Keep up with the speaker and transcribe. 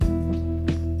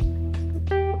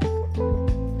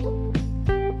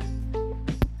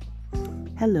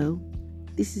Hello,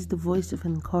 this is the voice of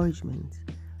encouragement.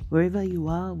 Wherever you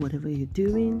are, whatever you're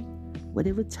doing,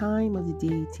 whatever time of the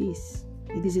day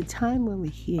it is a time when we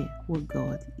hear what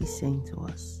God is saying to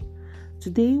us.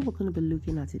 Today, we're going to be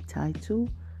looking at a title,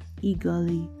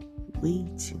 Eagerly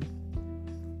Waiting.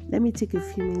 Let me take a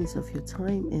few minutes of your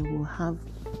time and we'll have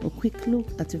a quick look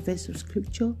at a verse of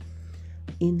scripture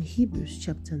in Hebrews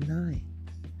chapter 9,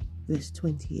 verse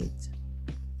 28.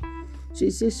 So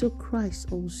it says, so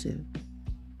Christ also,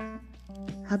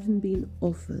 having been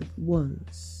offered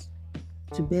once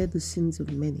to bear the sins of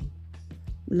many,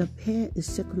 will appear a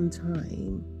second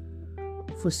time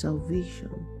for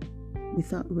salvation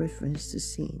without reference to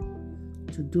sin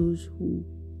to those who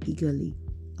eagerly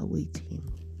await him.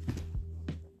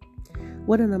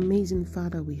 What an amazing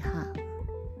Father we have,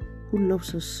 who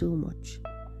loves us so much,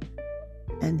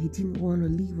 and he didn't want to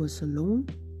leave us alone,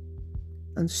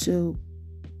 and so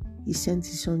he sent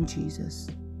his son Jesus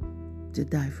to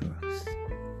die for us.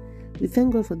 We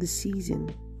thank God for the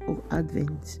season of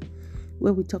Advent,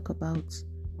 where we talk about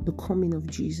the coming of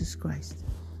Jesus Christ.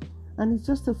 And it's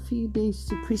just a few days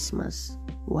to Christmas.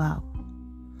 Wow.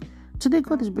 Today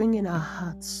God is bringing our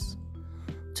hearts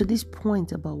to this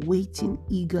point about waiting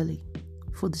eagerly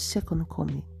for the second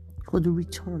coming, for the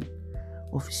return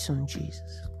of his son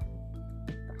Jesus.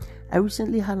 I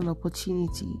recently had an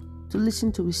opportunity to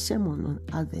listen to a sermon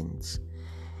on Advent,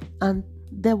 and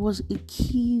there was a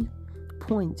key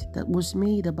point that was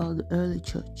made about the early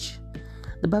church.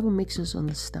 The Bible makes us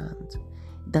understand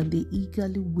that they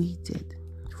eagerly waited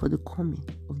for the coming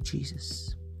of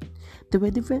Jesus. There were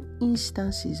different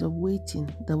instances of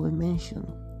waiting that were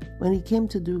mentioned. When it came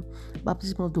to the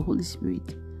baptism of the Holy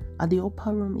Spirit at the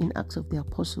upper room in Acts of the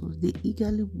Apostles, they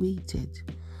eagerly waited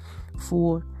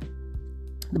for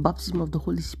the baptism of the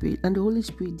Holy Spirit, and the Holy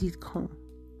Spirit did come.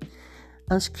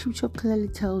 And scripture clearly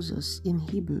tells us in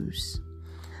Hebrews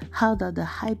how that the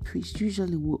high priest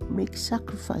usually would make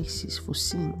sacrifices for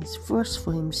sins, first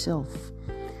for himself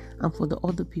and for the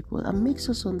other people, and makes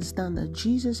us understand that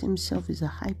Jesus himself is a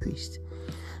high priest.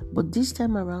 But this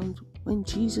time around, when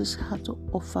Jesus had to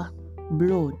offer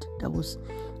blood that was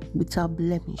without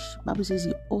blemish, the Bible says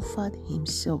he offered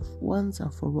himself once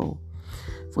and for all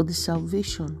for the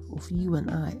salvation of you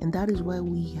and I. And that is why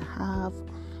we have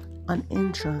an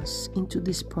entrance into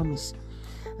this promise.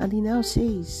 And he now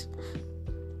says,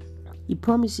 he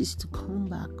promises to come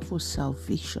back for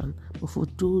salvation, but for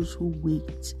those who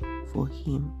wait for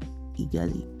him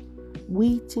eagerly.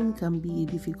 Waiting can be a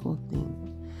difficult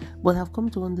thing, but I've come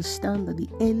to understand that the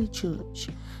early church,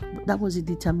 that was a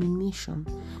determination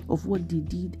of what they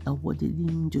did and what they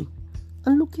didn't do.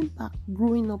 And looking back,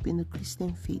 growing up in the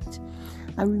Christian faith,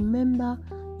 I remember,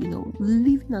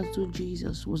 living as though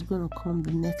Jesus was going to come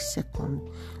the next second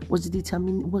was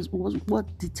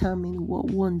what determined what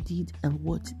one did and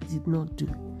what did not do.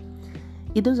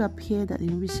 It does appear that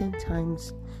in recent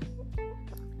times,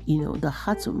 the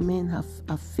hearts of men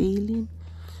are failing.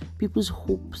 People's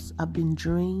hopes have been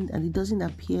drained, and it doesn't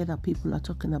appear that people are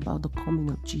talking about the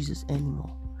coming of Jesus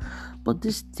anymore. But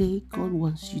this day, God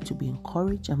wants you to be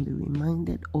encouraged and be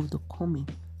reminded of the coming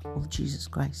of Jesus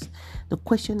Christ. The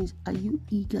question is, are you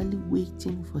eagerly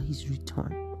waiting for his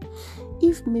return?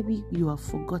 If maybe you have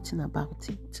forgotten about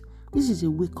it, this is a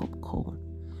wake-up call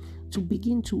to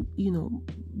begin to,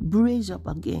 brace up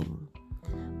again,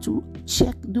 to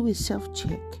do a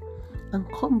self-check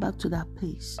and come back to that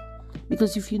place.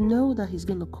 Because if you know that he's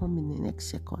going to come in the next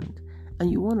second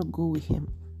and you want to go with him,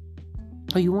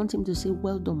 or you want him to say,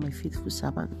 well done, my faithful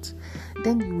servant,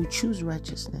 then you will choose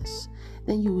righteousness.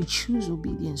 Then you will choose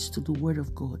obedience to the word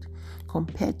of God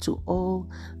compared to all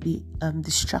the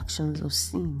distractions of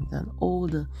sin and all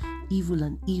the evil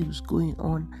and ills going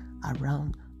on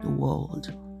around the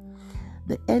world.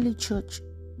 The early church,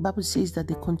 Bible says that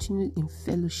they continued in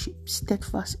fellowship,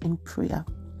 steadfast in prayer,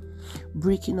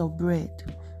 breaking of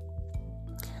bread.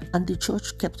 And the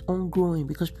church kept on growing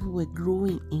because people were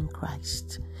growing in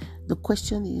Christ. The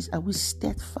question is, are we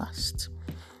steadfast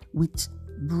with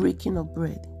breaking of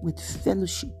bread, with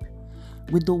fellowship,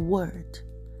 with the word,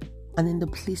 and in the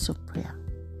place of prayer?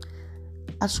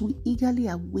 As we eagerly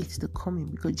await the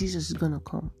coming, because Jesus is going to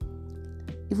come.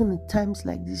 Even in times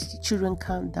like this, the children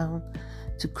count down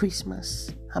to Christmas.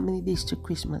 How many days to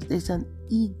Christmas? There's an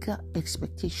eager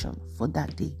expectation for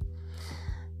that day.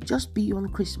 Just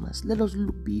beyond Christmas, let us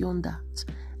look beyond that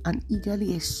and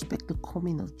eagerly expect the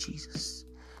coming of Jesus.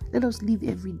 Let us live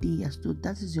every day as though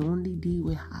that is the only day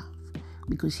we have,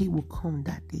 because he will come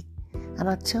that day. And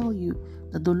I tell you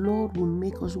that the Lord will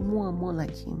make us more and more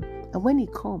like him. And when he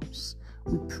comes,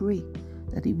 we pray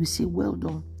that he will say, well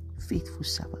done, faithful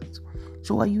servant.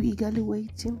 So are you eagerly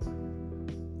waiting?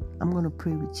 I'm going to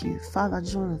pray with you. Father, I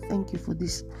just want to thank you for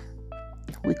this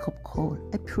wake-up call.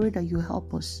 I pray that you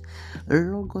help us,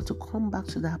 Lord God, to come back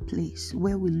to that place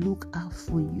where we look out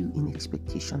for you in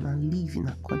expectation and live in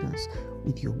accordance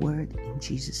with your word. In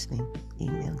Jesus' name,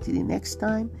 amen. Till the next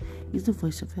time, is the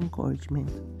voice of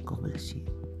encouragement. God bless you.